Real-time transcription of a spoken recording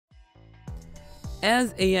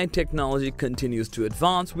As AI technology continues to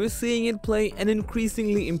advance, we're seeing it play an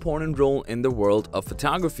increasingly important role in the world of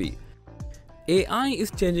photography. AI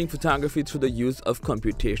is changing photography through the use of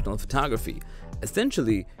computational photography.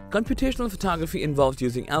 Essentially, computational photography involves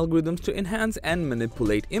using algorithms to enhance and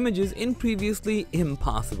manipulate images in previously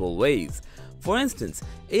impossible ways. For instance,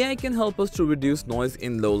 AI can help us to reduce noise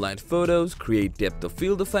in low-light photos, create depth of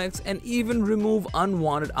field effects, and even remove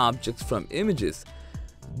unwanted objects from images.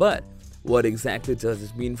 But what exactly does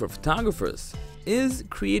this mean for photographers? Is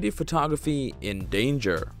creative photography in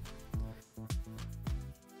danger?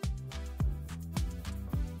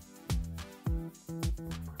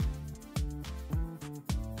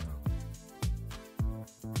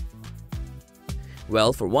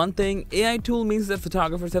 Well, for one thing, AI tool means that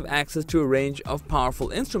photographers have access to a range of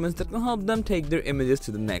powerful instruments that can help them take their images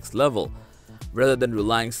to the next level. Rather than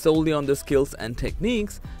relying solely on their skills and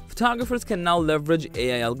techniques, photographers can now leverage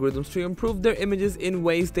AI algorithms to improve their images in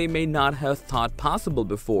ways they may not have thought possible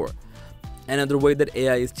before. Another way that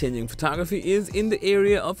AI is changing photography is in the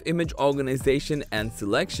area of image organization and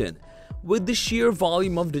selection. With the sheer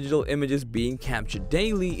volume of digital images being captured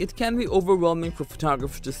daily, it can be overwhelming for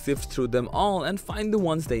photographers to sift through them all and find the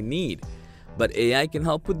ones they need. But AI can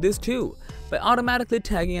help with this too. By automatically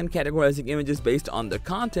tagging and categorizing images based on their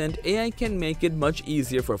content, AI can make it much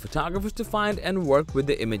easier for photographers to find and work with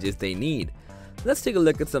the images they need. Let's take a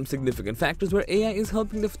look at some significant factors where AI is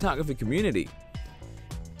helping the photography community.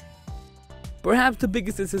 Perhaps the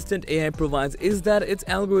biggest assistant AI provides is that its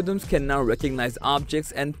algorithms can now recognize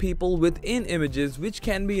objects and people within images, which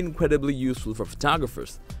can be incredibly useful for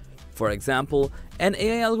photographers. For example, an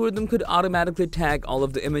AI algorithm could automatically tag all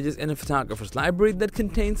of the images in a photographer's library that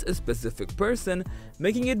contains a specific person,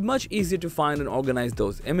 making it much easier to find and organize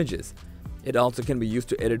those images. It also can be used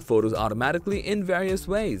to edit photos automatically in various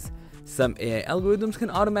ways. Some AI algorithms can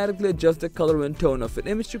automatically adjust the color and tone of an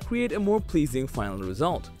image to create a more pleasing final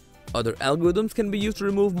result. Other algorithms can be used to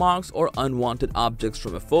remove marks or unwanted objects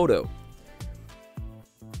from a photo.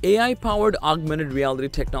 AI-powered augmented reality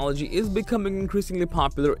technology is becoming increasingly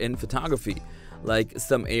popular in photography. Like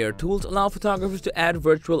some AR tools allow photographers to add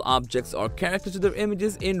virtual objects or characters to their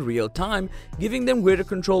images in real time, giving them greater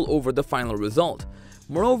control over the final result.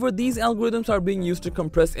 Moreover, these algorithms are being used to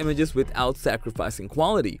compress images without sacrificing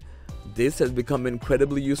quality. This has become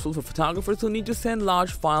incredibly useful for photographers who need to send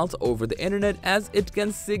large files over the internet, as it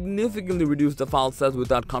can significantly reduce the file size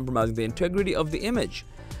without compromising the integrity of the image.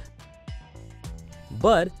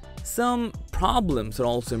 But some problems are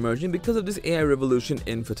also emerging because of this AI revolution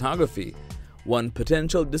in photography. One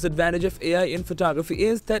potential disadvantage of AI in photography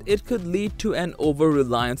is that it could lead to an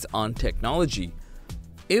over-reliance on technology.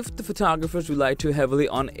 If the photographers rely too heavily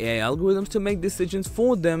on AI algorithms to make decisions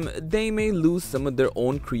for them, they may lose some of their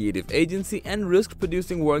own creative agency and risk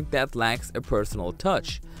producing work that lacks a personal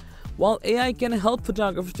touch. While AI can help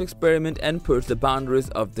photographers to experiment and push the boundaries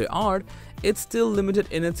of their art, it's still limited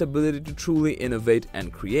in its ability to truly innovate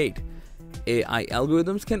and create. AI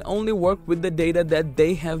algorithms can only work with the data that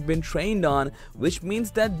they have been trained on, which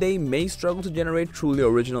means that they may struggle to generate truly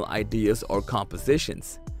original ideas or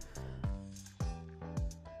compositions.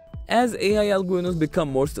 As AI algorithms become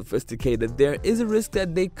more sophisticated, there is a risk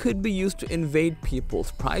that they could be used to invade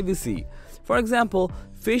people's privacy. For example,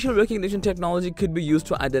 facial recognition technology could be used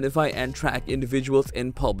to identify and track individuals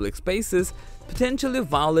in public spaces, potentially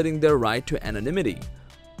violating their right to anonymity.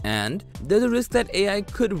 And there's a risk that AI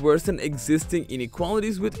could worsen existing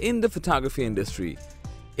inequalities within the photography industry.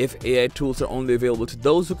 If AI tools are only available to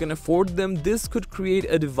those who can afford them, this could create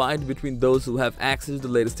a divide between those who have access to the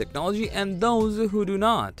latest technology and those who do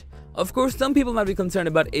not. Of course, some people might be concerned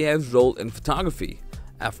about AI's role in photography.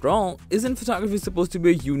 After all, isn't photography supposed to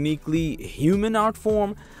be a uniquely human art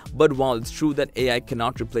form? But while it's true that AI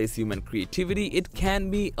cannot replace human creativity, it can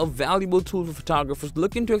be a valuable tool for photographers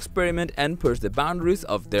looking to experiment and push the boundaries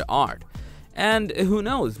of their art. And who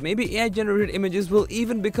knows, maybe AI-generated images will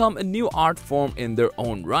even become a new art form in their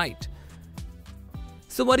own right.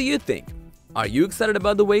 So what do you think? Are you excited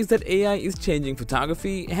about the ways that AI is changing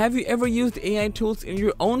photography? Have you ever used AI tools in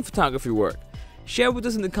your own photography work? Share with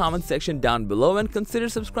us in the comment section down below and consider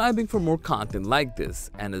subscribing for more content like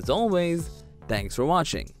this. And as always, thanks for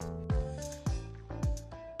watching.